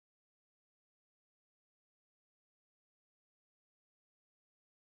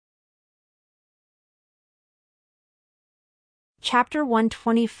Chapter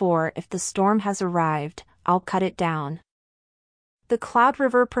 124. If the storm has arrived, I'll cut it down. The Cloud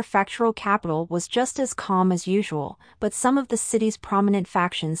River prefectural capital was just as calm as usual, but some of the city's prominent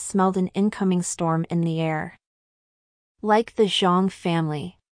factions smelled an incoming storm in the air. Like the Zhang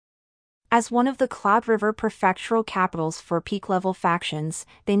family. As one of the Cloud River prefectural capitals for peak-level factions,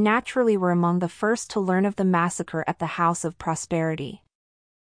 they naturally were among the first to learn of the massacre at the House of Prosperity.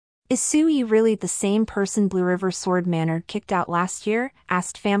 Is Sui really the same person Blue River Sword Manor kicked out last year?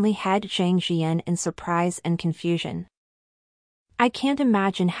 Asked family head Zhang Jian in surprise and confusion. I can't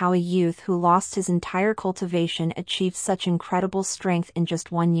imagine how a youth who lost his entire cultivation achieved such incredible strength in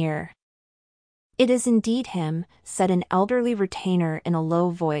just 1 year. It is indeed him, said an elderly retainer in a low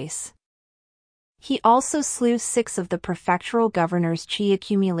voice. He also slew 6 of the prefectural governor's qi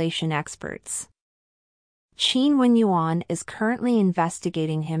accumulation experts. Xuanhuan is currently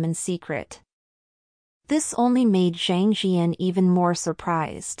investigating him in secret. This only made Zhang Jian even more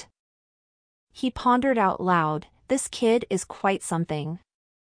surprised. He pondered out loud, this kid is quite something.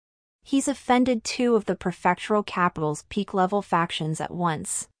 He's offended 2 of the prefectural capital's peak-level factions at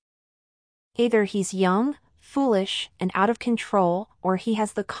once. Either he's young, foolish, and out of control, or he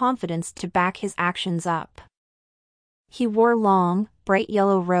has the confidence to back his actions up. He wore long, bright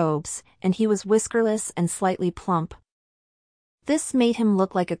yellow robes, and he was whiskerless and slightly plump. This made him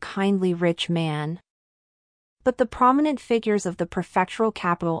look like a kindly rich man. But the prominent figures of the prefectural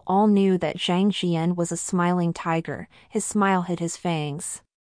capital all knew that Zhang Jian was a smiling tiger. His smile hid his fangs.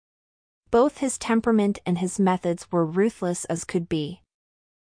 Both his temperament and his methods were ruthless as could be.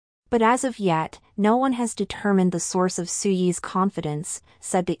 But as of yet, no one has determined the source of Suyi's confidence,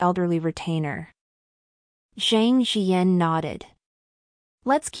 said the elderly retainer. Zhang Jian nodded.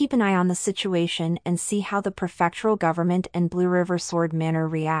 Let's keep an eye on the situation and see how the prefectural government and Blue River Sword Manor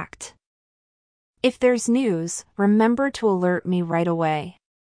react. If there's news, remember to alert me right away.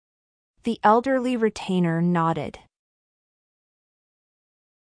 The elderly retainer nodded.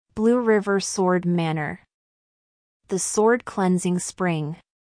 Blue River Sword Manor. The Sword Cleansing Spring.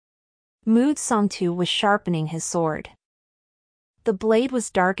 Mood Songtu was sharpening his sword. The blade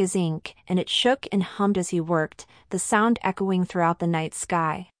was dark as ink, and it shook and hummed as he worked, the sound echoing throughout the night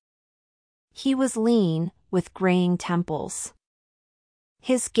sky. He was lean, with graying temples.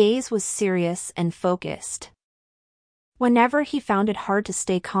 His gaze was serious and focused. Whenever he found it hard to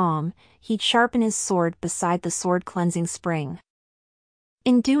stay calm, he'd sharpen his sword beside the sword-cleansing spring.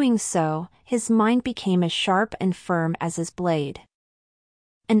 In doing so, his mind became as sharp and firm as his blade.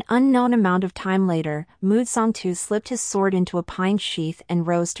 An unknown amount of time later, Mood Songtu slipped his sword into a pine sheath and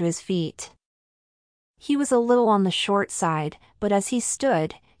rose to his feet. He was a little on the short side, but as he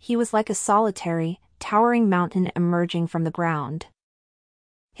stood, he was like a solitary, towering mountain emerging from the ground.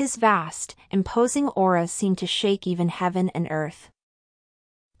 His vast, imposing aura seemed to shake even heaven and earth.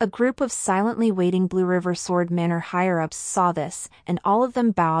 A group of silently waiting Blue River Sword Manor higher-ups saw this, and all of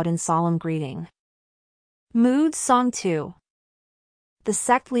them bowed in solemn greeting. Mood Songtu, the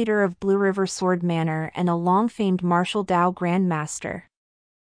sect leader of Blue River Sword Manor and a long-famed martial Dao grandmaster.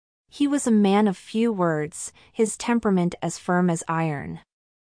 He was a man of few words, his temperament as firm as iron.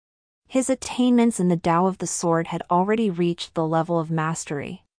 His attainments in the Dao of the sword had already reached the level of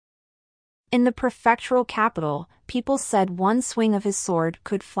mastery. In the prefectural capital, people said one swing of his sword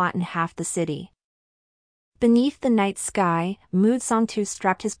could flatten half the city. Beneath the night sky, Mood Songtu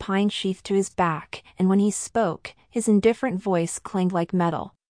strapped his pine sheath to his back, and when he spoke, his indifferent voice clanged like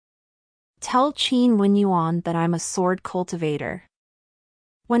metal. Tell Xuanhuan that I'm a sword cultivator.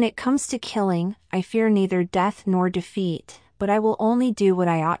 When it comes to killing, I fear neither death nor defeat, but I will only do what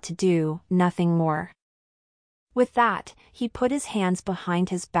I ought to do, nothing more. With that, he put his hands behind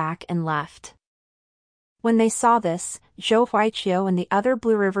his back and left. When they saw this, Zhou Huaiqiu and the other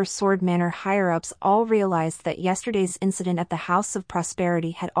Blue River Sword Manor higher-ups all realized that yesterday's incident at the House of Prosperity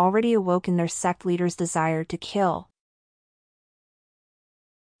had already awoken their sect leader's desire to kill.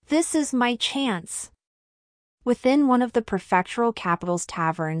 This is my chance. Within one of the prefectural capital's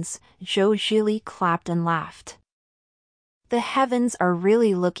taverns, Zhou Zhili clapped and laughed. The heavens are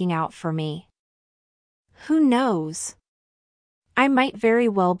really looking out for me. Who knows? I might very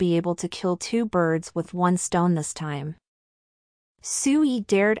well be able to kill 2 birds with 1 stone this time. Sui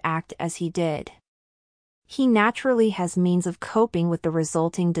dared act as he did. He naturally has means of coping with the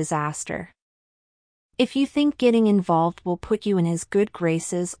resulting disaster. If you think getting involved will put you in his good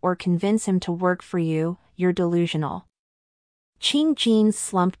graces or convince him to work for you, you're delusional. Qing Jin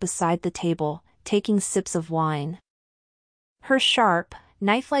slumped beside the table, taking sips of wine. Her sharp,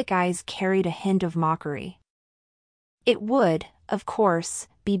 knife-like eyes carried a hint of mockery. It would, of course,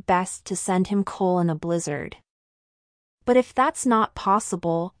 be best to send him coal in a blizzard. But if that's not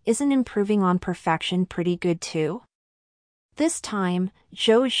possible, isn't improving on perfection pretty good too? This time,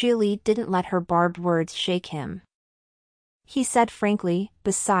 Zhou Zhili didn't let her barbed words shake him. He said frankly,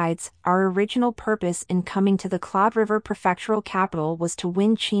 besides, our original purpose in coming to the Cloud River prefectural capital was to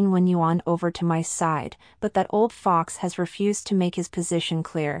win Qin Wenyuan over to my side, but that old fox has refused to make his position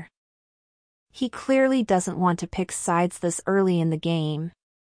clear. He clearly doesn't want to pick sides this early in the game.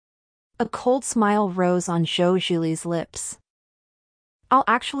 A cold smile rose on Zhou Zhili's lips. I'll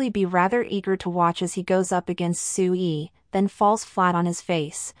actually be rather eager to watch as he goes up against Su Yi, then falls flat on his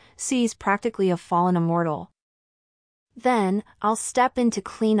face. Su Yi's practically a fallen immortal. Then, I'll step in to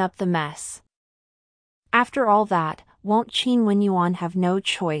clean up the mess. After all that, won't Qin Wenyuan have no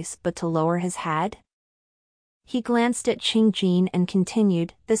choice but to lower his head? He glanced at Qing Jin and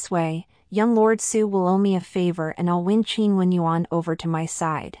continued, this way, young Lord Su will owe me a favor and I'll win Qin Wenyuan over to my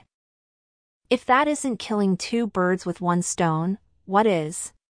side. If that isn't killing two birds with one stone, what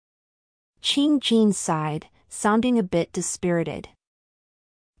is? Qing Jin sighed, sounding a bit dispirited.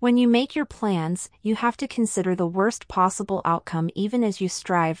 When you make your plans, you have to consider the worst possible outcome even as you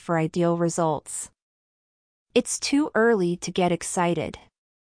strive for ideal results. It's too early to get excited.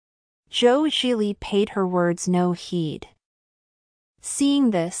 Zhou Zhili paid her words no heed.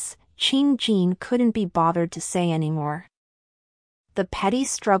 Seeing this, Qing Jin couldn't be bothered to say anymore. The petty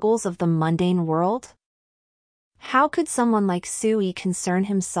struggles of the mundane world? How could someone like Su Yi concern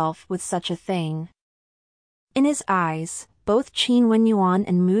himself with such a thing? In his eyes, both Qin Wenyuan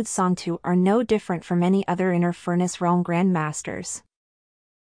and Mood Songtu are no different from any other Inner Furnace Realm Grandmasters.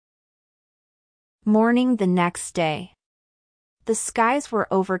 Morning the next day. The skies were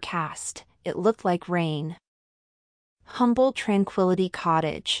overcast, it looked like rain. Humble Tranquility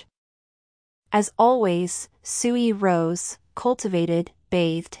Cottage. As always, Su Yi rose, cultivated,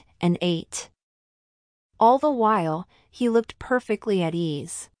 bathed, and ate. All the while, he looked perfectly at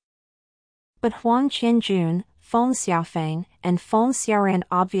ease. But Huang Qianjun, Feng Xiaofeng, and Feng Xiaoran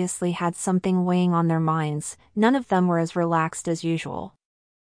obviously had something weighing on their minds. None of them were as relaxed as usual.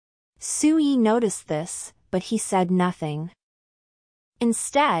 Su Yi noticed this, but he said nothing.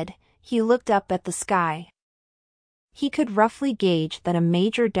 Instead, he looked up at the sky. He could roughly gauge that a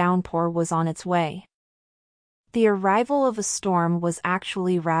major downpour was on its way. The arrival of a storm was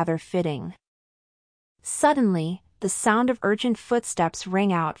actually rather fitting. Suddenly, the sound of urgent footsteps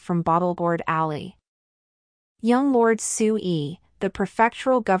rang out from Bottlegourd Alley. Young Lord Su Yi, the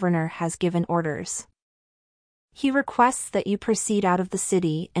prefectural governor has given orders. He requests that you proceed out of the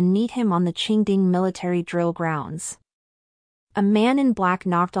city and meet him on the Qingding military drill grounds. A man in black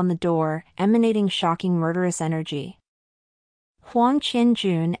knocked on the door, emanating shocking murderous energy. Huang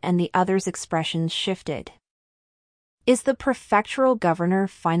Qianjun and the others' expressions shifted. Is the prefectural governor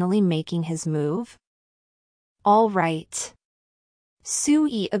finally making his move? All right. Su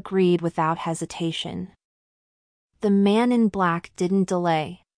Yi agreed without hesitation. The man in black didn't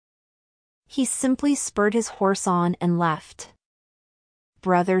delay. He simply spurred his horse on and left.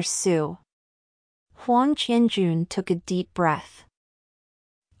 Brother Su. Huang Qianjun took a deep breath.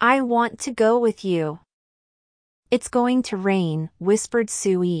 I want to go with you. It's going to rain, whispered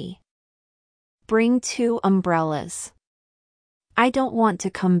Su Yi. Bring 2 umbrellas. I don't want to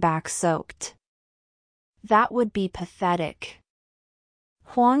come back soaked. That would be pathetic.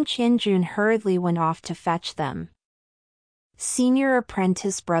 Huang Qianjun hurriedly went off to fetch them. Senior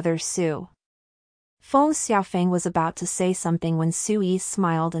apprentice Brother Su. Feng Xiaofeng was about to say something when Su Yi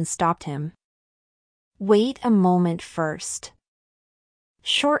smiled and stopped him. Wait a moment first.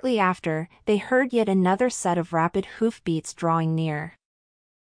 Shortly after, they heard yet another set of rapid hoofbeats drawing near.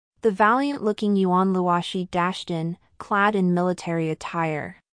 The valiant-looking Yuan Luoshi dashed in, clad in military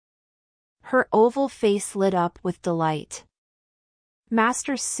attire. Her oval face lit up with delight.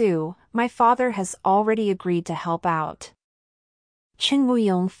 Master Su, my father has already agreed to help out. Chen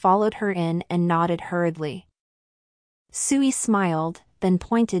Wuyong followed her in and nodded hurriedly. Sui smiled, then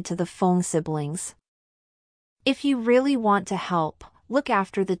pointed to the Feng siblings. If you really want to help, look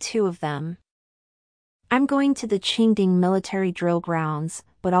after the 2 of them. I'm going to the Qingding military drill grounds,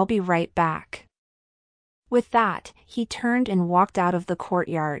 but I'll be right back. With that, he turned and walked out of the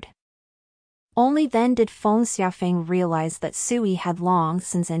courtyard. Only then did Feng Xiaofeng realize that Sui had long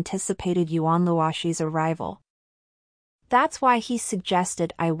since anticipated Yuan Luoshi's arrival. That's why he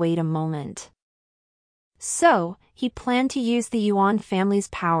suggested I wait a moment. So, he planned to use the Yuan family's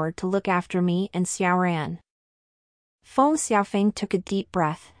power to look after me and Xiaoran. Feng Xiaofeng took a deep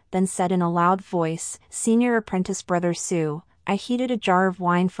breath, then said in a loud voice, Senior apprentice Brother Su, I heated a jar of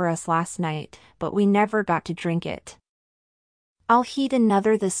wine for us last night, but we never got to drink it. I'll heat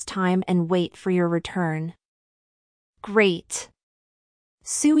another this time and wait for your return. Great.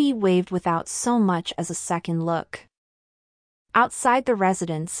 Sui waved without so much as a second look. Outside the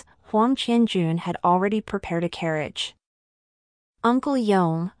residence, Huang Qianjun had already prepared a carriage. Uncle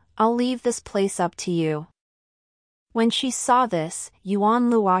Yong, I'll leave this place up to you. When she saw this, Yuan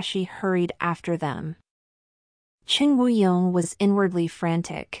Luoshi hurried after them. Qin Wuyong was inwardly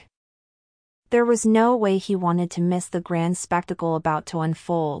frantic. There was no way he wanted to miss the grand spectacle about to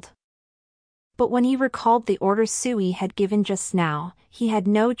unfold. But when he recalled the order Sui had given just now, he had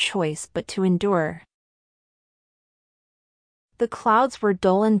no choice but to endure. The clouds were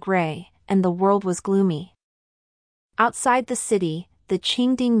dull and gray, and the world was gloomy. Outside the city, the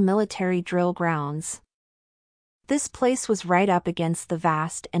Qingding military drill grounds. This place was right up against the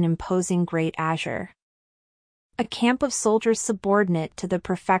vast and imposing Great Azure. A camp of soldiers subordinate to the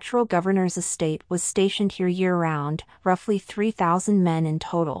prefectural governor's estate was stationed here year-round, roughly 3,000 men in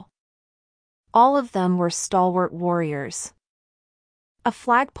total. All of them were stalwart warriors. A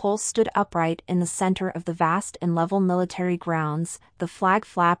flagpole stood upright in the center of the vast and level military grounds, the flag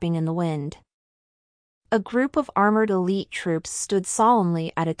flapping in the wind. A group of armored elite troops stood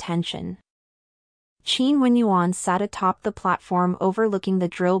solemnly at attention. Qin Wenyuan sat atop the platform overlooking the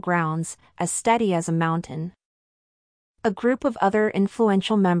drill grounds, as steady as a mountain. A group of other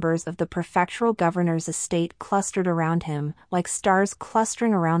influential members of the prefectural governor's estate clustered around him, like stars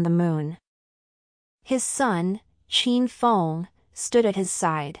clustering around the moon. His son, Qin Feng, stood at his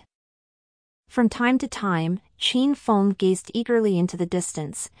side. From time to time, Qin Feng gazed eagerly into the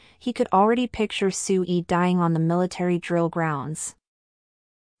distance. He could already picture Sui dying on the military drill grounds.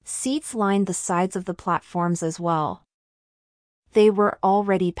 Seats lined the sides of the platforms as well. They were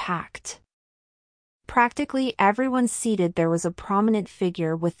already packed. Practically everyone seated there was a prominent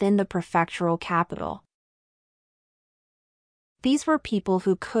figure within the prefectural capital. These were people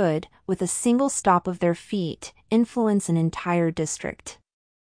who could, with a single stop of their feet, influence an entire district.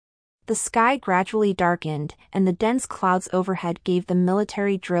 The sky gradually darkened, and the dense clouds overhead gave the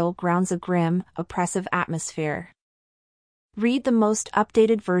military drill grounds a grim, oppressive atmosphere. Read the most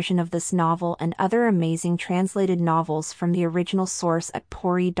updated version of this novel and other amazing translated novels from the original source at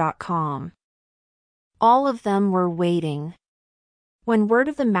pori.com. All of them were waiting. When word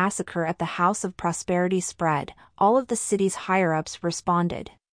of the massacre at the House of Prosperity spread, all of the city's higher-ups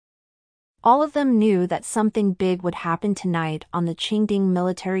responded. All of them knew that something big would happen tonight on the Qingding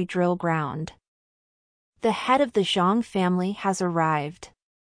military drill ground. The head of the Zhang family has arrived.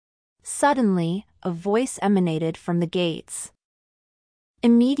 Suddenly, a voice emanated from the gates.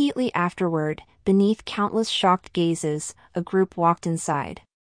 Immediately afterward, beneath countless shocked gazes, a group walked inside.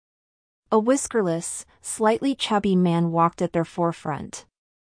 A whiskerless, slightly chubby man walked at their forefront.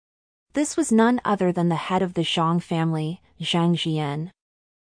 This was none other than the head of the Zhang family, Zhang Jian.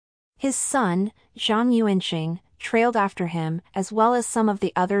 His son, Zhang Yuanqing, trailed after him, as well as some of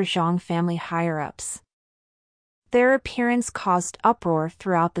the other Zhang family higher-ups. Their appearance caused uproar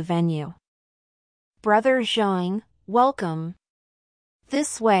throughout the venue. "Brother Zhang, welcome.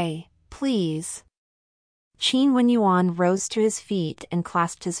 This way, please." Qin Wenyuan rose to his feet and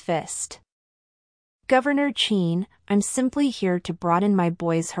clasped his fist. "Governor Qin, I'm simply here to broaden my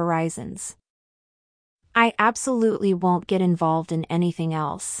boy's horizons. I absolutely won't get involved in anything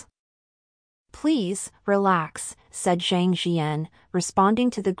else." "Please, relax," said Zhang Jian,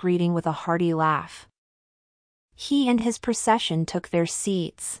 responding to the greeting with a hearty laugh. He and his procession took their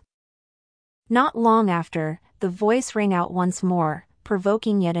seats. Not long after, the voice rang out once more,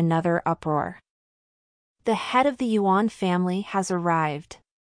 provoking yet another uproar. "The head of the Yuan family has arrived."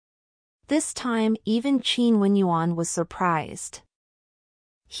 This time even Qin Wenyuan was surprised.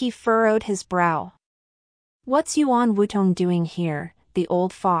 He furrowed his brow. "What's Yuan Wutong doing here, the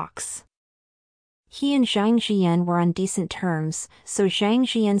old fox?" He and Zhang Jian were on decent terms, so Zhang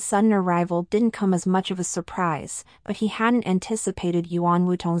Jian's sudden arrival didn't come as much of a surprise, but he hadn't anticipated Yuan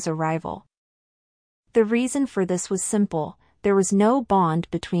Wutong's arrival. The reason for this was simple: there was no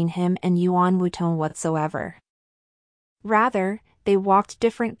bond between him and Yuan Wutong whatsoever. Rather, they walked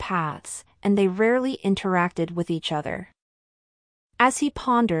different paths, and they rarely interacted with each other. As he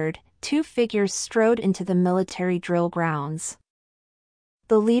pondered, two figures strode into the military drill grounds.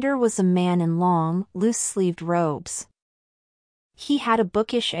 The leader was a man in long, loose-sleeved robes. He had a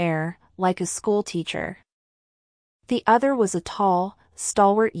bookish air, like a schoolteacher. The other was a tall,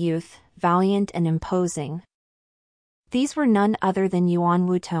 stalwart youth, valiant and imposing. These were none other than Yuan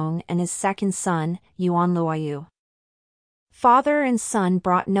Wutong and his second son, Yuan Luoyu. Father and son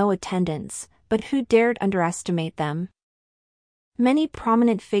brought no attendants, but who dared underestimate them? Many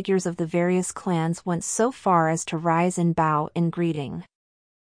prominent figures of the various clans went so far as to rise and bow in greeting.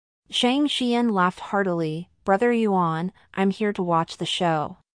 Zhang Xian laughed heartily, Brother Yuan, I'm here to watch the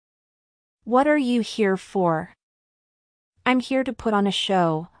show. What are you here for? I'm here to put on a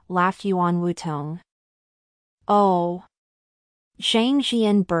show, laughed Yuan Wutong. Oh. Zhang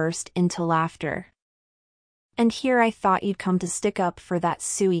Jian burst into laughter. And here I thought you'd come to stick up for that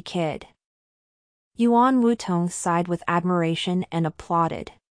Sui kid. Yuan Wutong sighed with admiration and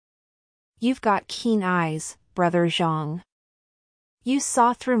applauded. You've got keen eyes, Brother Zhang. You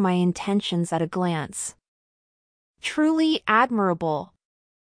saw through my intentions at a glance. Truly admirable.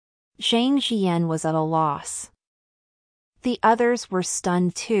 Zhang Jian was at a loss. The others were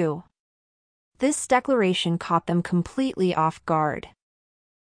stunned too. This declaration caught them completely off guard.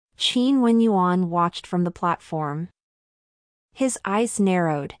 Qin Wenyuan watched from the platform. His eyes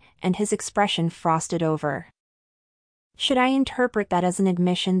narrowed, and his expression frosted over. Should I interpret that as an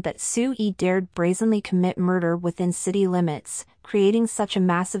admission that Sui dared brazenly commit murder within city limits, creating such a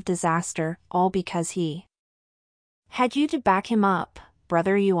massive disaster, all because he had you to back him up,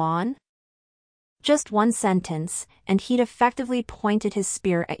 Brother Yuan? Just one sentence, and he'd effectively pointed his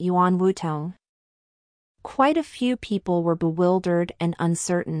spear at Yuan Wutong. Quite a few people were bewildered and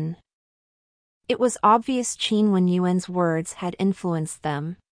uncertain. It was obvious Qin Wenyuan's words had influenced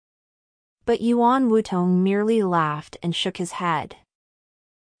them. But Yuan Wutong merely laughed and shook his head.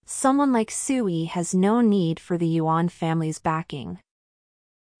 Someone like Sui has no need for the Yuan family's backing.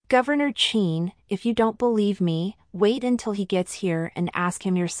 Governor Qin, if you don't believe me, wait until he gets here and ask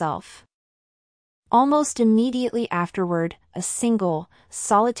him yourself. Almost immediately afterward, a single,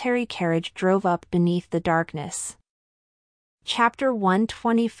 solitary carriage drove up beneath the darkness. Chapter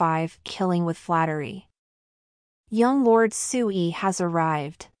 125 Killing with Flattery. Young Lord Sui has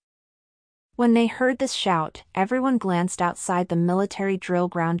arrived. When they heard this shout, everyone glanced outside the military drill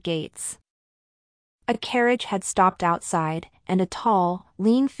ground gates. A carriage had stopped outside, and a tall,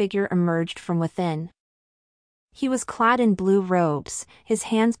 lean figure emerged from within. He was clad in blue robes, his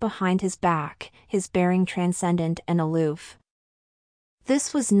hands behind his back, his bearing transcendent and aloof.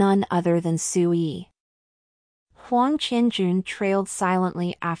 This was none other than Sui. Huang Qianjun trailed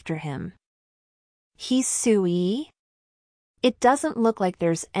silently after him. He's Sui? It doesn't look like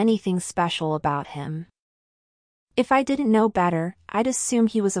there's anything special about him. If I didn't know better, I'd assume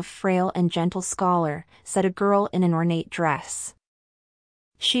he was a frail and gentle scholar, said a girl in an ornate dress.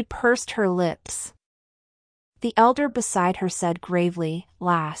 She pursed her lips. The elder beside her said gravely,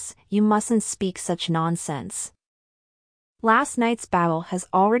 "Lass, you mustn't speak such nonsense. Last night's battle has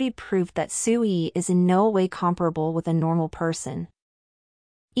already proved that Sui is in no way comparable with a normal person.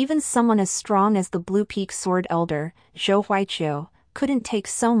 Even someone as strong as the Blue Peak Sword Elder, Zhou Huaiqiu, couldn't take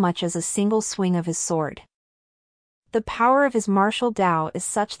so much as a single swing of his sword. The power of his martial Dao is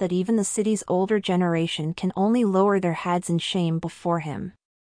such that even the city's older generation can only lower their heads in shame before him.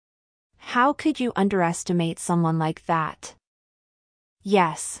 How could you underestimate someone like that?"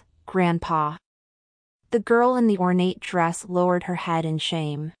 "Yes, Grandpa." The girl in the ornate dress lowered her head in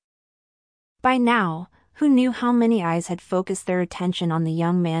shame. By now, who knew how many eyes had focused their attention on the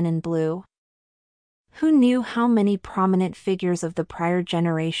young man in blue? Who knew how many prominent figures of the prior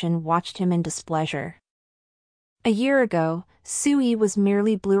generation watched him in displeasure? A year ago, Sui was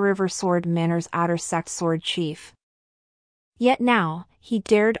merely Blue River Sword Manor's outer sect sword chief. Yet now, he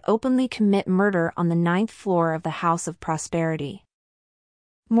dared openly commit murder on the 9th floor of the House of Prosperity.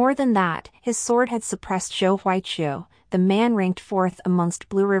 More than that, his sword had suppressed Zhou Huaiqiu, the man ranked 4th amongst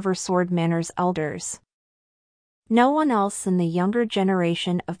Blue River Sword Manor's elders. No one else in the younger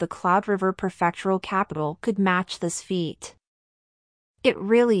generation of the Cloud River prefectural capital could match this feat. It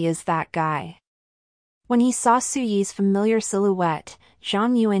really is that guy. When he saw Suyi's familiar silhouette,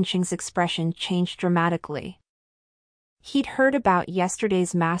 Zhang Yuanqing's expression changed dramatically. He'd heard about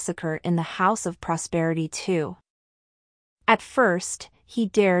yesterday's massacre in the House of Prosperity too. At first, he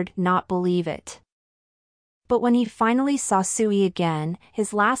dared not believe it. But when he finally saw Sui again,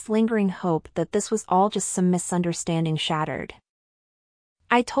 his last lingering hope that this was all just some misunderstanding shattered.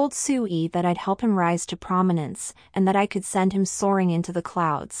 "I told Sui that I'd help him rise to prominence, and that I could send him soaring into the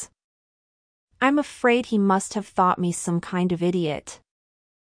clouds. I'm afraid he must have thought me some kind of idiot."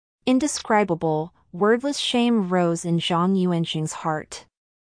 Indescribable, wordless shame rose in Zhang Yuanqing's heart.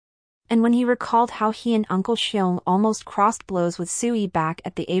 And when he recalled how he and Uncle Xiong almost crossed blows with Sui back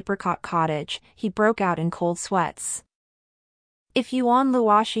at the Apricot Cottage, he broke out in cold sweats. If Yuan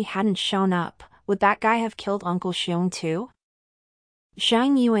Luoshi hadn't shown up, would that guy have killed Uncle Xiong too?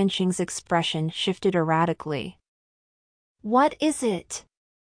 Zhang Yuanqing's expression shifted erratically. "What is it?"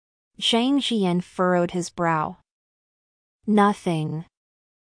 Zhang Jian furrowed his brow. "Nothing."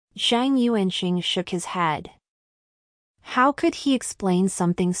 Zhang Yuanqing shook his head. How could he explain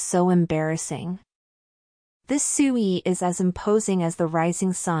something so embarrassing? This Sui is as imposing as the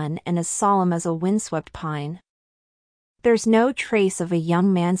rising sun and as solemn as a windswept pine. There's no trace of a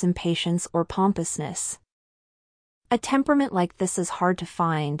young man's impatience or pompousness. A temperament like this is hard to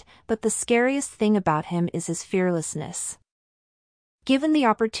find, but the scariest thing about him is his fearlessness. Given the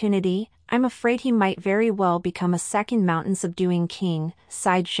opportunity, I'm afraid he might very well become a second mountain-subduing king,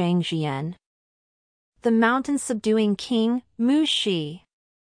 sighed Zhang Jian. The mountain-subduing king, Mu Shi.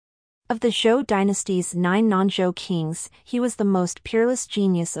 Of the Zhou dynasty's 9 non-Zhou kings, he was the most peerless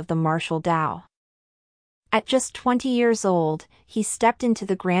genius of the martial Dao. At just 20 years old, he stepped into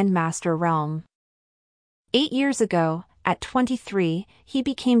the Grand Master realm. 8 years ago, at 23, he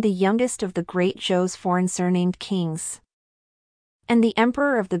became the youngest of the Great Zhou's foreign surnamed kings. And the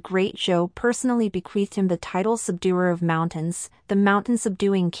Emperor of the Great Zhou personally bequeathed him the title Subduer of Mountains, the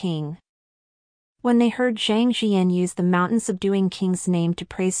Mountain-Subduing King. When they heard Zhang Jian use the Mountain-Subduing King's name to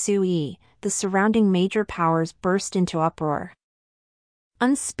praise Sui, the surrounding major powers burst into uproar.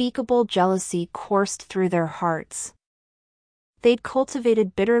 Unspeakable jealousy coursed through their hearts. They'd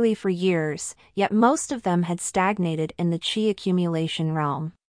cultivated bitterly for years, yet most of them had stagnated in the qi accumulation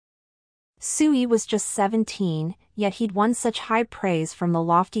realm. Sui was just 17, yet he'd won such high praise from the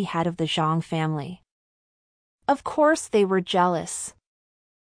lofty head of the Zhang family. Of course they were jealous.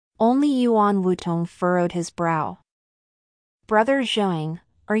 Only Yuan Wutong furrowed his brow. Brother Zhang,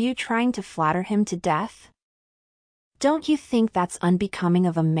 are you trying to flatter him to death? Don't you think that's unbecoming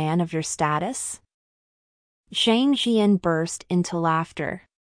of a man of your status? Zhang Jian burst into laughter.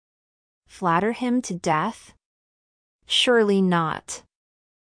 Flatter him to death? Surely not.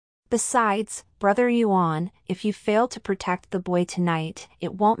 Besides, Brother Yuan, if you fail to protect the boy tonight,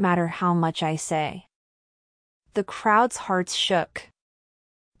 it won't matter how much I say. The crowd's hearts shook.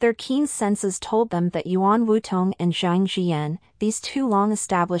 Their keen senses told them that Yuan Wutong and Zhang Jian, these two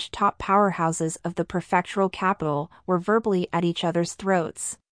long-established top powerhouses of the prefectural capital, were verbally at each other's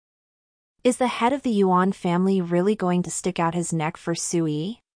throats. Is the head of the Yuan family really going to stick out his neck for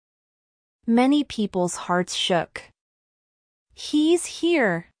Sui? Many people's hearts shook. He's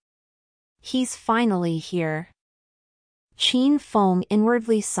here. He's finally here. Qin Feng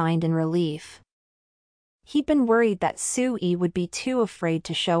inwardly sighed in relief. He'd been worried that Sui would be too afraid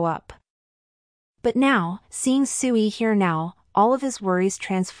to show up. But now, seeing Sui here now, all of his worries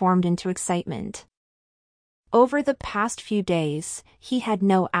transformed into excitement. Over the past few days, he had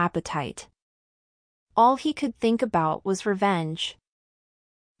no appetite. All he could think about was revenge.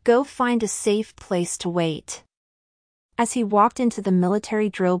 Go find a safe place to wait. As he walked into the military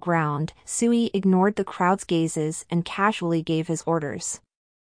drill ground, Sui ignored the crowd's gazes and casually gave his orders.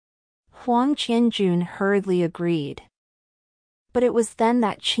 Huang Qianjun hurriedly agreed. But it was then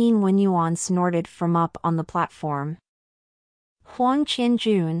that Qin Wenyuan snorted from up on the platform. Huang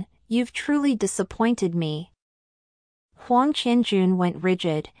Qianjun, you've truly disappointed me. Huang Qianjun went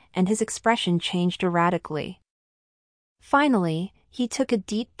rigid, and his expression changed erratically. Finally, he took a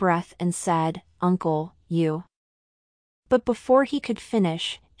deep breath and said, Uncle, you. But before he could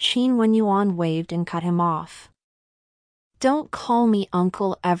finish, Qin Wenyuan waved and cut him off. Don't call me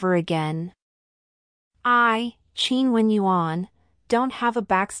uncle ever again. I, Qin Wenyuan, don't have a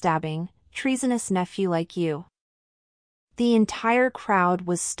backstabbing, treasonous nephew like you. The entire crowd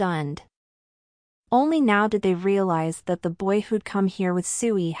was stunned. Only now did they realize that the boy who'd come here with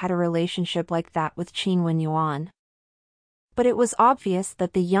Sui had a relationship like that with Qin Wenyuan. But it was obvious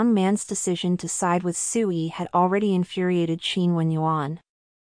that the young man's decision to side with Sui had already infuriated Qin Wenyuan.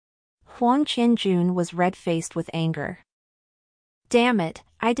 Huang Qianjun was red-faced with anger. Damn it,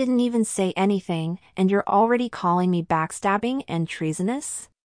 I didn't even say anything, and you're already calling me backstabbing and treasonous?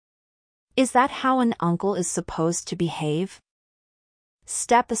 Is that how an uncle is supposed to behave?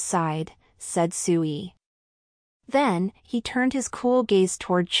 Step aside, said Sui. Then, he turned his cool gaze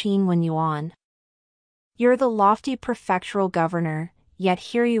toward Qin Wenyuan. You're the lofty prefectural governor, yet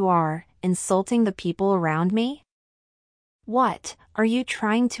here you are, insulting the people around me? What, are you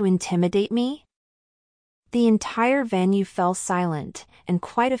trying to intimidate me? The entire venue fell silent, and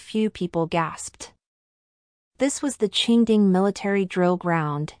quite a few people gasped. This was the Qingding military drill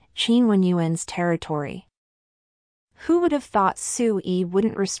ground, Qin Wenyuan's territory. Who would have thought Sui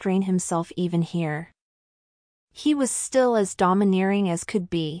wouldn't restrain himself even here? He was still as domineering as could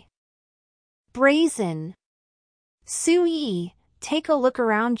be. Brazen! Sui, take a look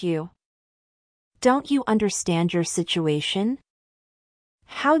around you. Don't you understand your situation?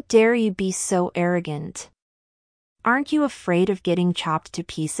 How dare you be so arrogant? Aren't you afraid of getting chopped to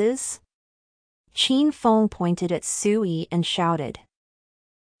pieces? Qin Feng pointed at Sui and shouted.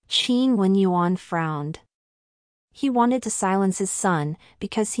 Qin Wenyuan frowned. He wanted to silence his son,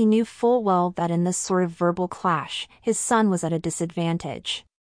 because he knew full well that in this sort of verbal clash, his son was at a disadvantage.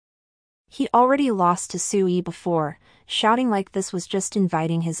 He already lost to Sui before, shouting like this was just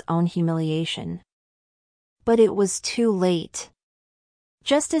inviting his own humiliation. But it was too late.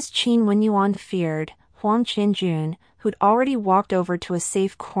 Just as Qin Wenyuan feared, Huang Qinjun, who'd already walked over to a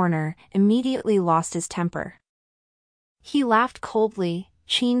safe corner, immediately lost his temper. He laughed coldly.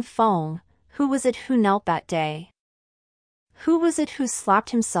 Qin Feng, who was it who knelt that day? Who was it who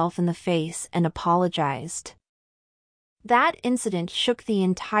slapped himself in the face and apologized? That incident shook the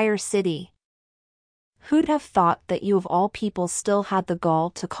entire city. Who'd have thought that you of all people still had the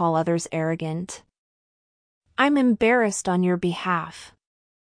gall to call others arrogant? I'm embarrassed on your behalf.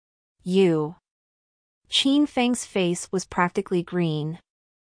 You. Qin Feng's face was practically green.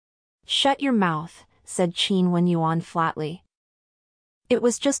 Shut your mouth, said Qin Wenyuan flatly. It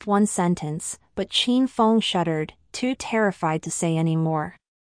was just one sentence, but Qin Feng shuddered, too terrified to say any more.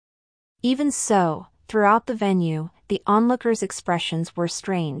 Even so, throughout the venue, the onlookers' expressions were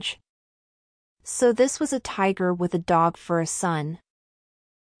strange. So this was a tiger with a dog for a son.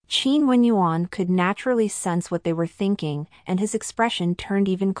 Qin Wenyuan could naturally sense what they were thinking, and his expression turned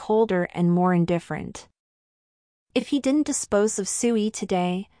even colder and more indifferent. If he didn't dispose of Sui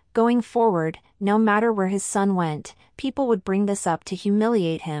today, going forward, no matter where his son went, people would bring this up to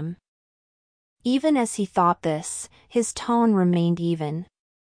humiliate him. Even as he thought this, his tone remained even.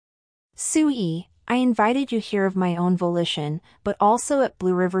 Sui, I invited you here of my own volition, but also at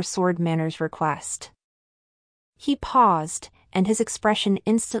Blue River Sword Manor's request. He paused, and his expression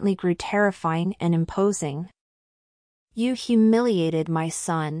instantly grew terrifying and imposing. You humiliated my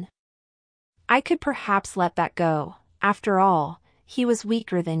son. I could perhaps let that go. After all, he was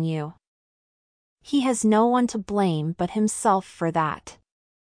weaker than you. He has no one to blame but himself for that.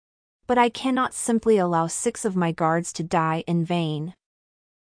 But I cannot simply allow 6 of my guards to die in vain.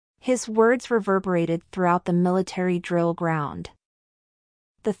 His words reverberated throughout the military drill ground.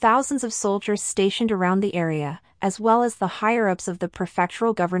 The thousands of soldiers stationed around the area, as well as the higher-ups of the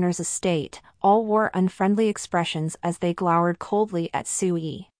prefectural governor's estate, all wore unfriendly expressions as they glowered coldly at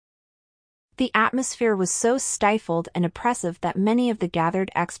Sui. The atmosphere was so stifled and oppressive that many of the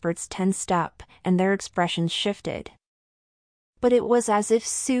gathered experts tensed up, and their expressions shifted. But it was as if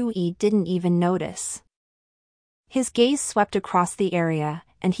Sui didn't even notice. His gaze swept across the area,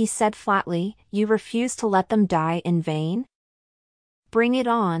 and he said flatly, You refuse to let them die in vain? Bring it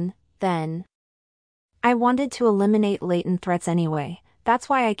on, then. I wanted to eliminate latent threats anyway, that's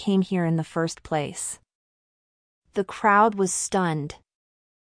why I came here in the first place. The crowd was stunned.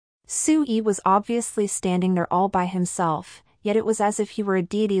 Sui was obviously standing there all by himself, yet it was as if he were a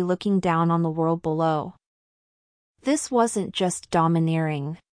deity looking down on the world below. This wasn't just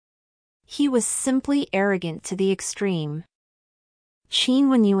domineering. He was simply arrogant to the extreme. Qin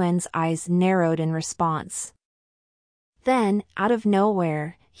Wenyuan's eyes narrowed in response. Then, out of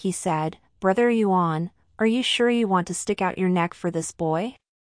nowhere, he said, Brother Yuan, are you sure you want to stick out your neck for this boy?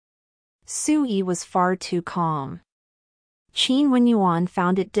 Sui was far too calm. Qin Wenyuan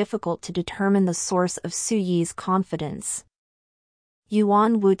found it difficult to determine the source of Suyi's confidence.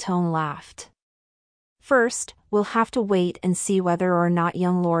 Yuan Wutong laughed. First, we'll have to wait and see whether or not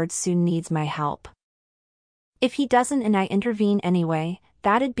young Lord Su needs my help. If he doesn't and I intervene anyway,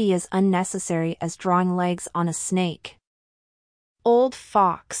 that'd be as unnecessary as drawing legs on a snake. Old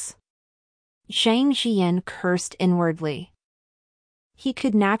fox. Zhang Jian cursed inwardly. He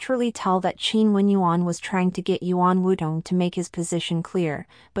could naturally tell that Qin Wenyuan was trying to get Yuan Wutong to make his position clear,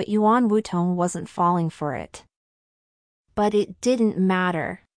 but Yuan Wutong wasn't falling for it. But it didn't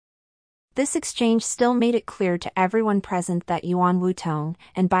matter. This exchange still made it clear to everyone present that Yuan Wutong,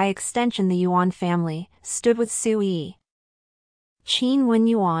 and by extension the Yuan family, stood with Sui. Qin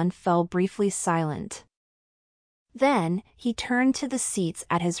Wenyuan fell briefly silent. Then, he turned to the seats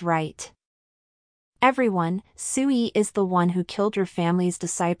at his right. Everyone, Sui is the one who killed your family's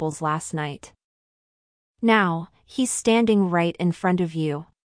disciples last night. Now, he's standing right in front of you.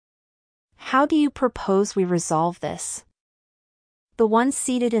 How do you propose we resolve this? The ones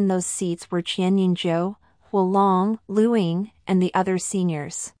seated in those seats were Qian Yingzhou, Huolong, Lu Ying, and the other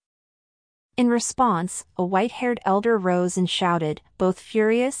seniors. In response, a white-haired elder rose and shouted, both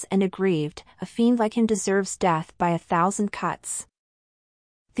furious and aggrieved, a fiend like him deserves death by 1,000 cuts.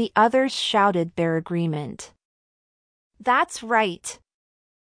 The others shouted their agreement. That's right.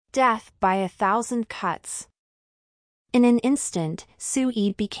 Death by 1,000 cuts. In an instant,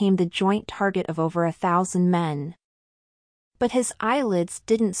 Sui became the joint target of over 1,000 men. But his eyelids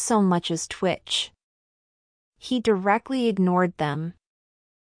didn't so much as twitch. He directly ignored them.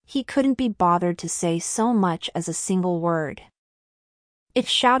 He couldn't be bothered to say so much as a single word. If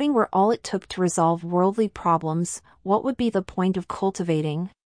shouting were all it took to resolve worldly problems, what would be the point of cultivating?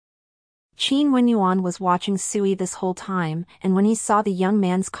 Xuanhuan was watching Sui this whole time, and when he saw the young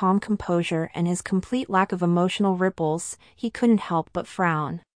man's calm composure and his complete lack of emotional ripples, he couldn't help but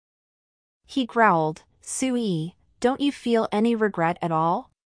frown. He growled, "Sui, don't you feel any regret at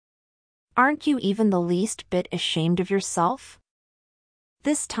all? Aren't you even the least bit ashamed of yourself?"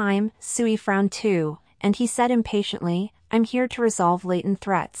 This time, Sui frowned too, and he said impatiently, "I'm here to resolve latent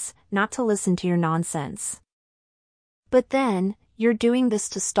threats, not to listen to your nonsense." "But then, you're doing this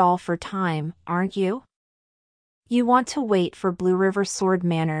to stall for time, aren't you? You want to wait for Blue River Sword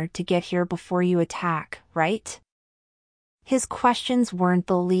Manor to get here before you attack, right?" His questions weren't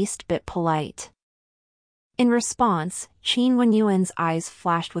the least bit polite. In response, Xuanhuan's eyes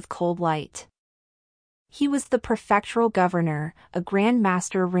flashed with cold light. He was the prefectural governor, a grand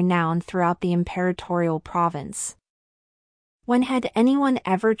master renowned throughout the imperatorial province. When had anyone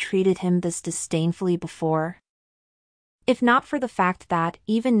ever treated him this disdainfully before? If not for the fact that,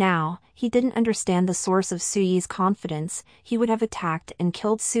 even now, he didn't understand the source of Sui's confidence, he would have attacked and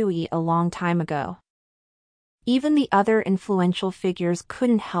killed Sui a long time ago. Even the other influential figures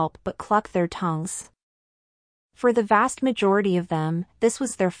couldn't help but cluck their tongues. For the vast majority of them, this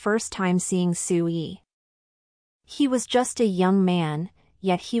was their first time seeing Sui. He was just a young man,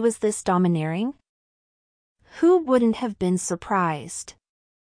 yet he was this domineering? Who wouldn't have been surprised?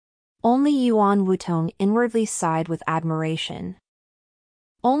 Only Yuan Wutong inwardly sighed with admiration.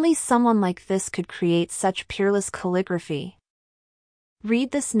 Only someone like this could create such peerless calligraphy.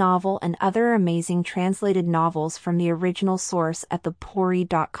 Read this novel and other amazing translated novels from the original source at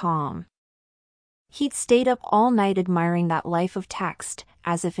thepori.com. He'd stayed up all night admiring that life of text,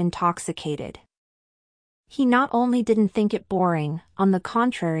 as if intoxicated. He not only didn't think it boring, on the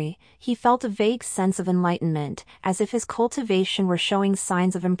contrary, he felt a vague sense of enlightenment, as if his cultivation were showing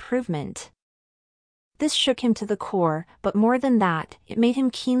signs of improvement. This shook him to the core, but more than that, it made him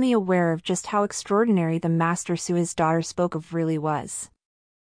keenly aware of just how extraordinary the master Sui's daughter spoke of really was.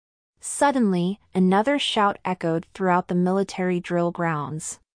 Suddenly, another shout echoed throughout the military drill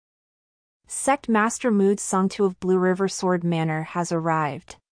grounds. "Sect Master Mood Songtu of Blue River Sword Manor has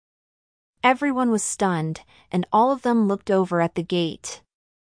arrived." Everyone was stunned, and all of them looked over at the gate.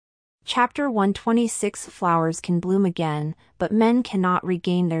 Chapter 126 Flowers can bloom again, but men cannot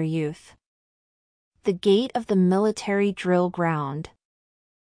regain their youth. The gate of the military drill ground.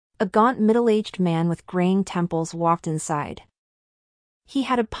 A gaunt middle-aged man with graying temples walked inside. He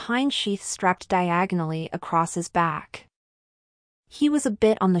had a pine sheath strapped diagonally across his back. He was a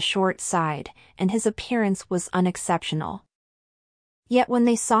bit on the short side, and his appearance was unexceptional. Yet when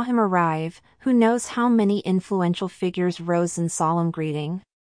they saw him arrive, who knows how many influential figures rose in solemn greeting.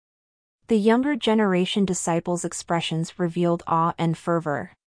 The younger generation disciples' expressions revealed awe and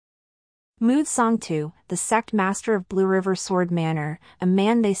fervor. Mood Songtu, the sect master of Blue River Sword Manor, a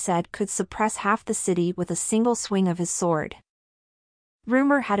man they said could suppress half the city with a single swing of his sword.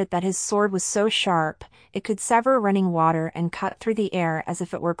 Rumor had it that his sword was so sharp, it could sever running water and cut through the air as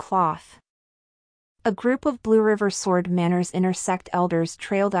if it were cloth. A group of Blue River Sword Manor's inner sect elders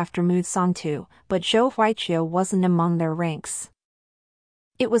trailed after Mood Songtu, but Zhou Huaiqiu wasn't among their ranks.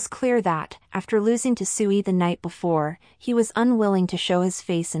 It was clear that, after losing to Sui the night before, he was unwilling to show his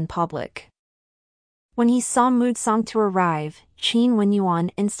face in public. When he saw Mood Songtu arrive, Xuanhuan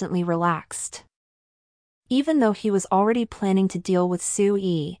instantly relaxed. Even though he was already planning to deal with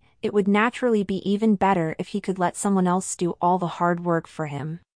Sui, it would naturally be even better if he could let someone else do all the hard work for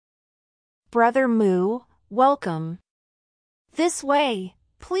him. "Brother Mu, welcome. This way,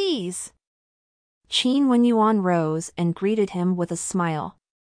 please." Xuanhuan rose and greeted him with a smile.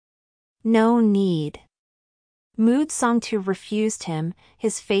 "No need." Mood Songtu refused him,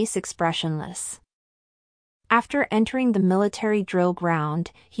 his face expressionless. After entering the military drill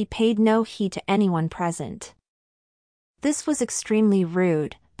ground, he paid no heed to anyone present. This was extremely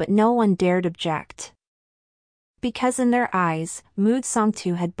rude, but no one dared object. Because in their eyes, Mood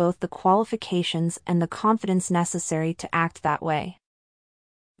Songtu had both the qualifications and the confidence necessary to act that way.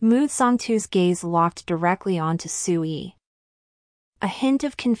 Mood Songtu's gaze locked directly onto Sui. A hint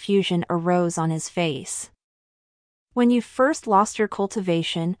of confusion arose on his face. "When you first lost your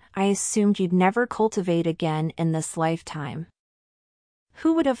cultivation, I assumed you'd never cultivate again in this lifetime.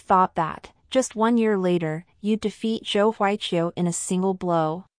 Who would have thought that, just 1 year later, you'd defeat Zhou Huaiqiu in a single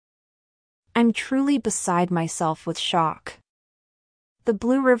blow? I'm truly beside myself with shock." The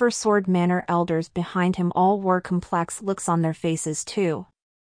Blue River Sword Manor elders behind him all wore complex looks on their faces too.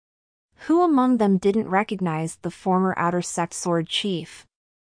 Who among them didn't recognize the former outer sect sword chief?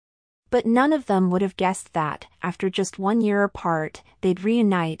 But none of them would have guessed that, after just 1 year apart, they'd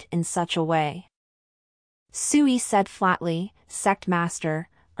reunite in such a way. Sui said flatly, "Sect Master,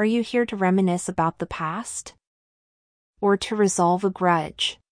 are you here to reminisce about the past? Or to resolve a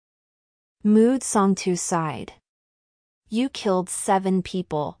grudge?" Mood Songtu sighed. "You killed 7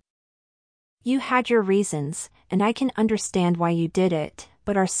 people. You had your reasons, and I can understand why you did it,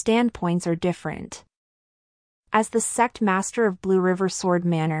 but our standpoints are different. As the sect master of Blue River Sword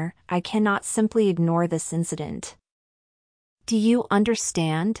Manor, I cannot simply ignore this incident. Do you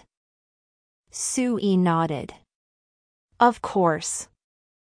understand?" Sui nodded. "Of course."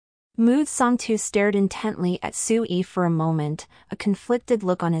 Mood Songtu stared intently at Sui for a moment, a conflicted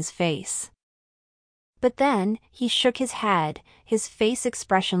look on his face. But then, he shook his head, his face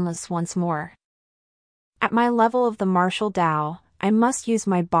expressionless once more. "At my level of the martial Dao, I must use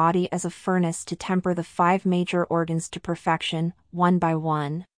my body as a furnace to temper the 5 major organs to perfection, one by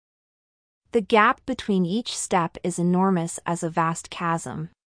one. The gap between each step is enormous as a vast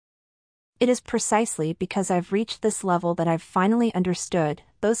chasm. It is precisely because I've reached this level that I've finally understood,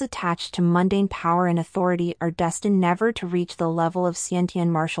 those attached to mundane power and authority are destined never to reach the level of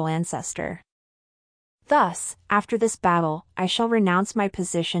sentient martial ancestor. Thus, after this battle, I shall renounce my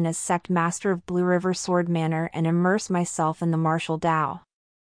position as sect master of Blue River Sword Manor and immerse myself in the martial Dao.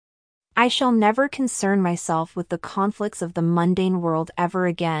 I shall never concern myself with the conflicts of the mundane world ever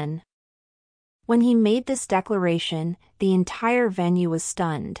again." When he made this declaration, the entire venue was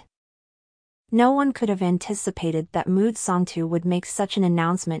stunned. No one could have anticipated that Mood Songtu would make such an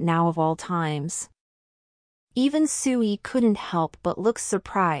announcement now of all times. Even Sui couldn't help but look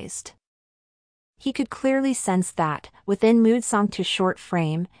surprised. He could clearly sense that, within Mood Songtu's short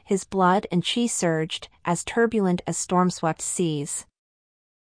frame, his blood and chi surged, as turbulent as storm-swept seas.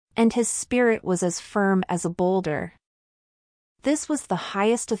 And his spirit was as firm as a boulder. This was the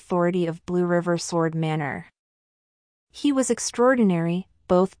highest authority of Blue River Sword Manor. He was extraordinary,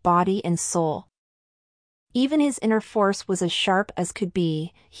 both body and soul. Even his inner force was as sharp as could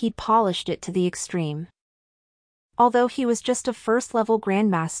be, he'd polished it to the extreme. Although he was just a first-level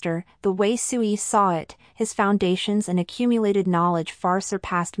grandmaster, the way Sui saw it, his foundations and accumulated knowledge far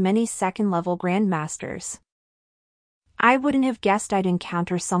surpassed many second-level grandmasters. "I wouldn't have guessed I'd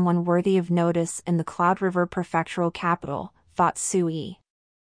encounter someone worthy of notice in the Cloud River prefectural capital," thought Sui.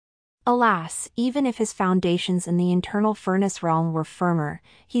 Alas, even if his foundations in the internal furnace realm were firmer,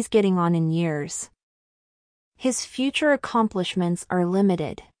 he's getting on in years. His future accomplishments are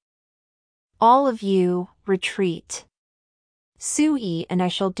limited. "All of you, retreat. Sui and I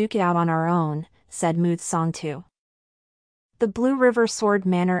shall duke it out on our own," said Mood Songtu. The Blue River Sword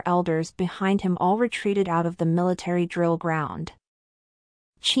Manor elders behind him all retreated out of the military drill ground.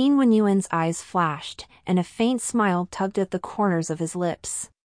 Xuanhuan's eyes flashed, and a faint smile tugged at the corners of his lips.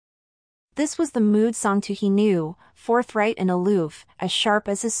 This was the Mood Songtu he knew, forthright and aloof, as sharp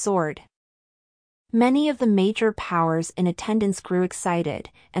as his sword. Many of the major powers in attendance grew excited,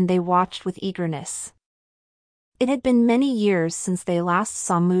 and they watched with eagerness. It had been many years since they last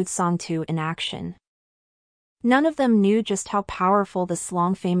saw Mood Songtu in action. None of them knew just how powerful this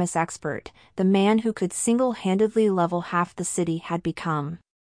long-famous expert, the man who could single-handedly level half the city, had become.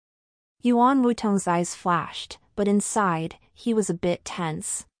 Yuan Wutong's eyes flashed, but inside, he was a bit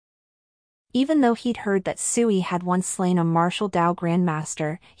tense. Even though he'd heard that Sui had once slain a martial Dao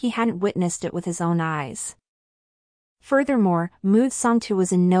grandmaster, he hadn't witnessed it with his own eyes. Furthermore, Mood Songtu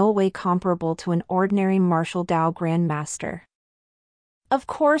was in no way comparable to an ordinary martial Dao grandmaster. Of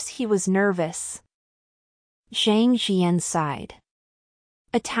course he was nervous. Zhang Jian sighed.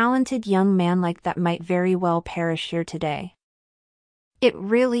 "A talented young man like that might very well perish here today. It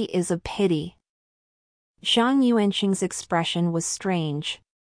really is a pity." Zhang Yuanqing's expression was strange.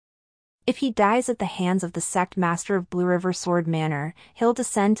 "If he dies at the hands of the sect master of Blue River Sword Manor, he'll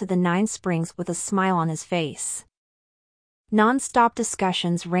descend to the 9 Springs with a smile on his face." Non-stop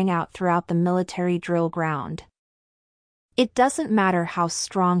discussions rang out throughout the military drill ground. "It doesn't matter how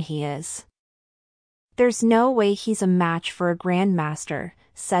strong he is. There's no way he's a match for a grandmaster,"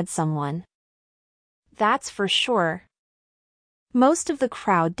 said someone. "That's for sure." Most of the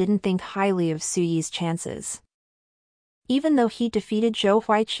crowd didn't think highly of Suyi's chances. Even though he defeated Zhou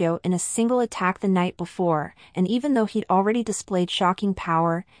Huaiqiu in a single attack the night before, and even though he'd already displayed shocking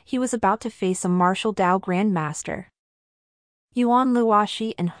power, he was about to face a martial Dao grandmaster. Yuan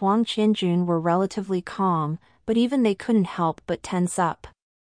Luoxi and Huang Qianjun were relatively calm, but even they couldn't help but tense up.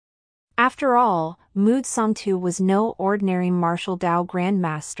 After all, Mood Songtu was no ordinary martial Dao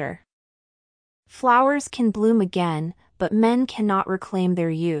grandmaster. Flowers can bloom again, but men cannot reclaim their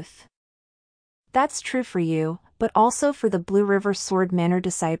youth. That's true for you, but also for the Blue River Sword Manor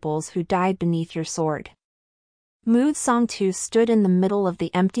disciples who died beneath your sword. Mu Songtu stood in the middle of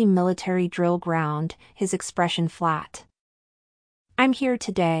the empty military drill ground, his expression flat. I'm here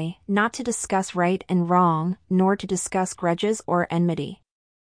today, not to discuss right and wrong, nor to discuss grudges or enmity.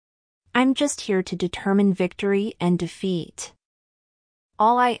 I'm just here to determine victory and defeat.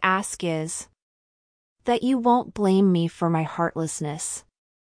 All I ask is that you won't blame me for my heartlessness.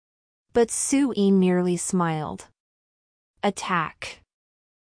 But Sui merely smiled. Attack.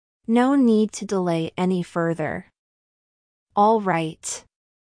 No need to delay any further. All right.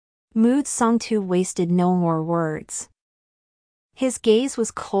 Mu Songtu wasted no more words. His gaze was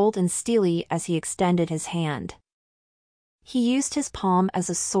cold and steely as he extended his hand. He used his palm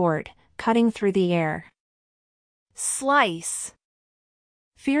as a sword, cutting through the air. Slice!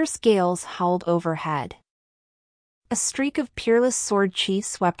 Fierce gales howled overhead. A streak of peerless sword chi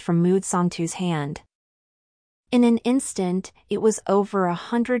swept from Mu Songtu's hand. In an instant, it was over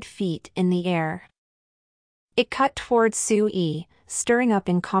 100 feet in the air. It cut toward Sui, stirring up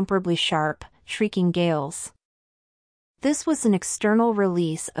incomparably sharp, shrieking gales. This was an external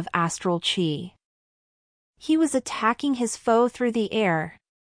release of astral chi. He was attacking his foe through the air.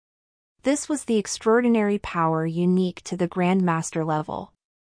 This was the extraordinary power unique to the Grand Master level.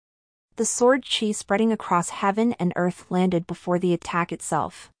 The sword chi spreading across heaven and earth landed before the attack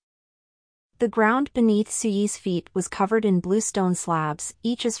itself. The ground beneath Sui's feet was covered in blue stone slabs,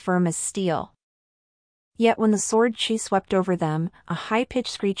 each as firm as steel. Yet when the sword chi swept over them, a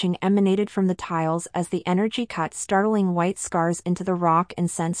high-pitched screeching emanated from the tiles as the energy cut startling white scars into the rock and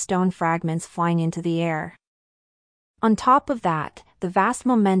sent stone fragments flying into the air. On top of that, the vast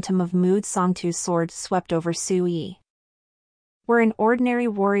momentum of Mu Songtu's sword swept over Sui. Were an ordinary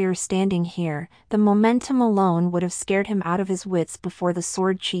warrior standing here, the momentum alone would have scared him out of his wits before the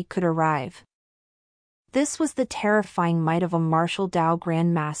sword chi could arrive. This was the terrifying might of a martial Dao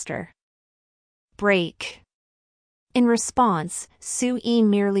Grand Master. Break! In response, Sui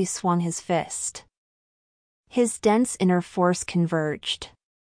merely swung his fist. His dense inner force converged.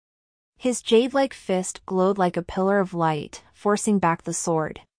 His jade-like fist glowed like a pillar of light, forcing back the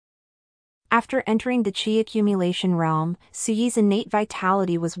sword. After entering the chi accumulation realm, Sui's innate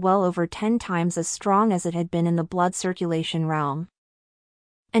vitality was well over 10 times as strong as it had been in the blood circulation realm.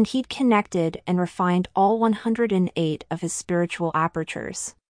 And he'd connected and refined all 108 of his spiritual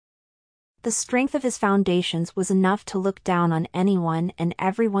apertures. The strength of his foundations was enough to look down on anyone and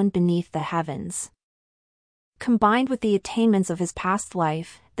everyone beneath the heavens. Combined with the attainments of his past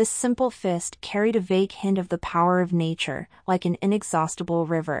life, this simple fist carried a vague hint of the power of nature, like an inexhaustible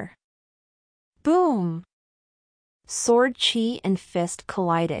river. Boom! Sword chi and fist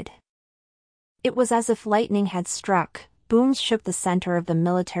collided. It was as if lightning had struck. Booms shook the center of the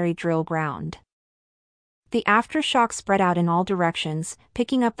military drill ground. The aftershock spread out in all directions,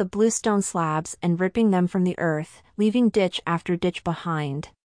 picking up the blue stone slabs and ripping them from the earth, leaving ditch after ditch behind.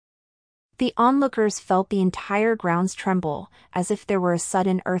 The onlookers felt the entire grounds tremble, as if there were a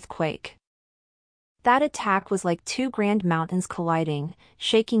sudden earthquake. That attack was like two grand mountains colliding,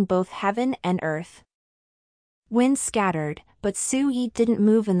 shaking both heaven and earth. Wind scattered, but Sui didn't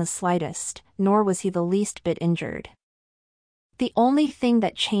move in the slightest, nor was he the least bit injured. The only thing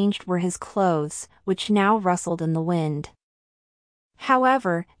that changed were his clothes, which now rustled in the wind.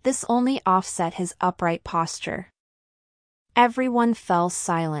 However, this only offset his upright posture. Everyone fell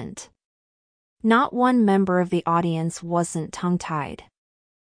silent. Not one member of the audience wasn't tongue-tied.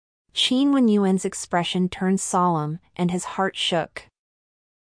 Qin Wenyuan's expression turned solemn, and his heart shook.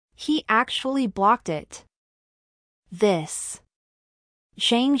 He actually blocked it. This.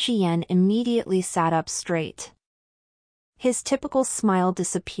 Zhang Jian immediately sat up straight. His typical smile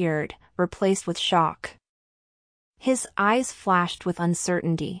disappeared, replaced with shock. His eyes flashed with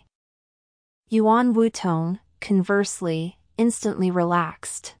uncertainty. Yuan Wutong, conversely, instantly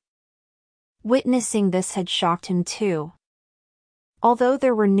relaxed. Witnessing this had shocked him too. Although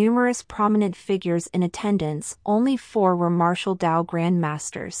there were numerous prominent figures in attendance, only 4 were martial Dao Grand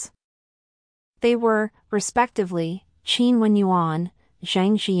Masters. They were, respectively, Qin Wenyuan,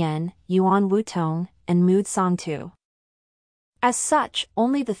 Zhang Jian, Yuan Wutong, and Mu Songtu. As such,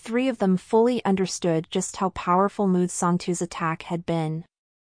 only the 3 of them fully understood just how powerful Mu Songtu's attack had been.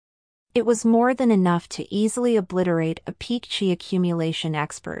 It was more than enough to easily obliterate a peak chi accumulation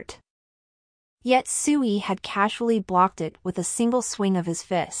expert. Yet Sui had casually blocked it with a single swing of his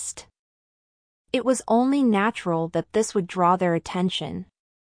fist. It was only natural that this would draw their attention.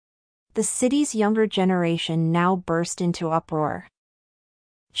 The city's younger generation now burst into uproar.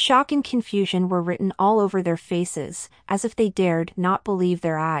 Shock and confusion were written all over their faces, as if they dared not believe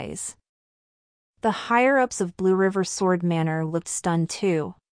their eyes. The higher-ups of Blue River Sword Manor looked stunned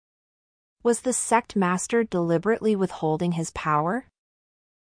too. Was the sect master deliberately withholding his power?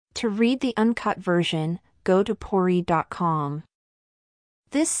 To read the uncut version, go to pori.com.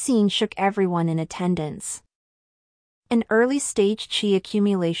 This scene shook everyone in attendance. An early-stage chi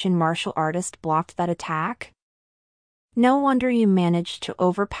accumulation martial artist blocked that attack? No wonder you managed to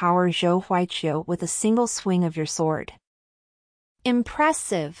overpower Zhou Huaiqiu with a single swing of your sword.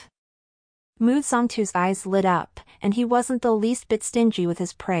 Impressive! Mu Zongtu's eyes lit up, and he wasn't the least bit stingy with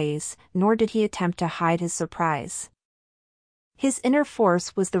his praise, nor did he attempt to hide his surprise. His inner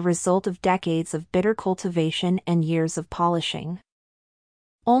force was the result of decades of bitter cultivation and years of polishing.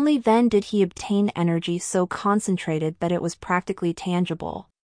 Only then did he obtain energy so concentrated that it was practically tangible.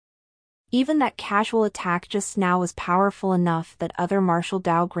 Even that casual attack just now was powerful enough that other martial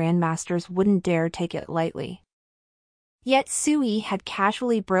Dao grandmasters wouldn't dare take it lightly. Yet Sui had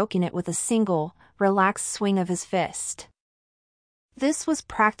casually broken it with a single, relaxed swing of his fist. This was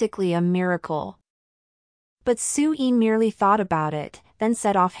practically a miracle. But Sui merely thought about it, then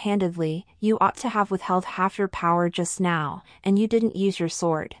said offhandedly, "You ought to have withheld half your power just now, and you didn't use your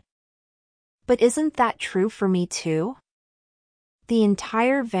sword." But isn't that true for me too? The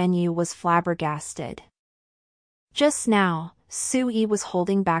entire venue was flabbergasted. Just now, Sui was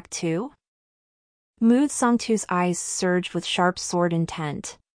holding back too? Mu Zongtu's eyes surged with sharp sword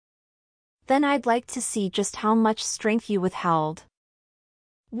intent. Then I'd like to see just how much strength you withheld.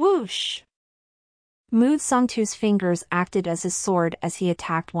 Whoosh! Mu Zongtu's fingers acted as his sword as he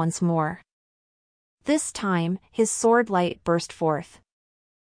attacked once more. This time, his sword light burst forth.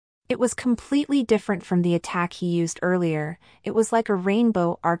 It was completely different from the attack he used earlier. It was like a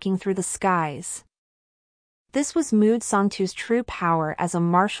rainbow arcing through the skies. This was Mu Zongtu's true power as a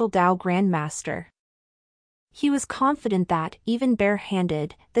martial Dao grandmaster. He was confident that, even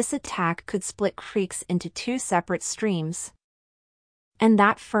bare-handed, this attack could split creeks into two separate streams. And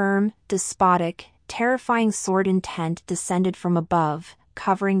that firm, despotic, terrifying sword intent descended from above,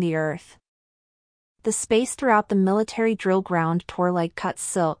 covering the earth. The space throughout the military drill ground tore like cut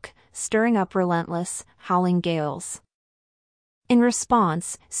silk, stirring up relentless, howling gales. In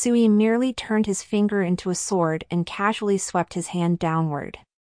response, Sui merely turned his finger into a sword and casually swept his hand downward.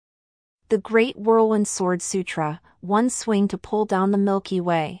 The Great Whirlwind Sword Sutra, one swing to pull down the Milky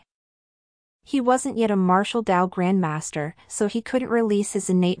Way. He wasn't yet a martial Dao grandmaster, so he couldn't release his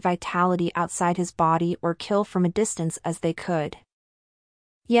innate vitality outside his body or kill from a distance as they could.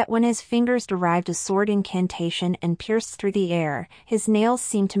 Yet when his fingers derived a sword incantation and pierced through the air, his nails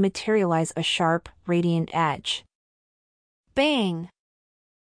seemed to materialize a sharp, radiant edge. Bang!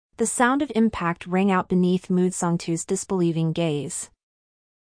 The sound of impact rang out beneath Mu Zongtu's disbelieving gaze.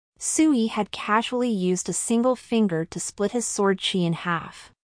 Sui had casually used a single finger to split his sword chi in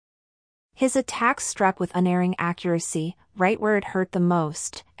half. His attack struck with unerring accuracy, right where it hurt the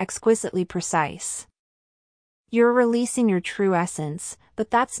most, exquisitely precise. You're releasing your true essence, but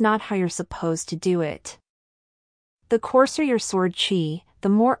that's not how you're supposed to do it. The coarser your sword chi, the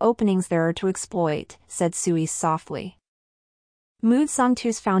more openings there are to exploit, said Sui softly. Mu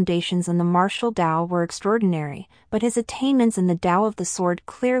Zongtu's foundations in the martial Dao were extraordinary, but his attainments in the Dao of the sword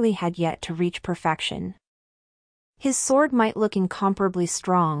clearly had yet to reach perfection. His sword might look incomparably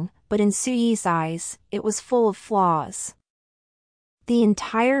strong, but in Sui's eyes, it was full of flaws. The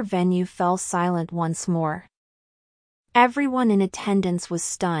entire venue fell silent once more. Everyone in attendance was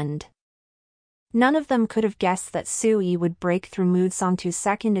stunned. None of them could have guessed that Sui would break through Mu Zongtu's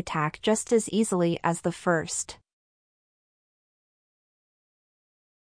second attack just as easily as the first.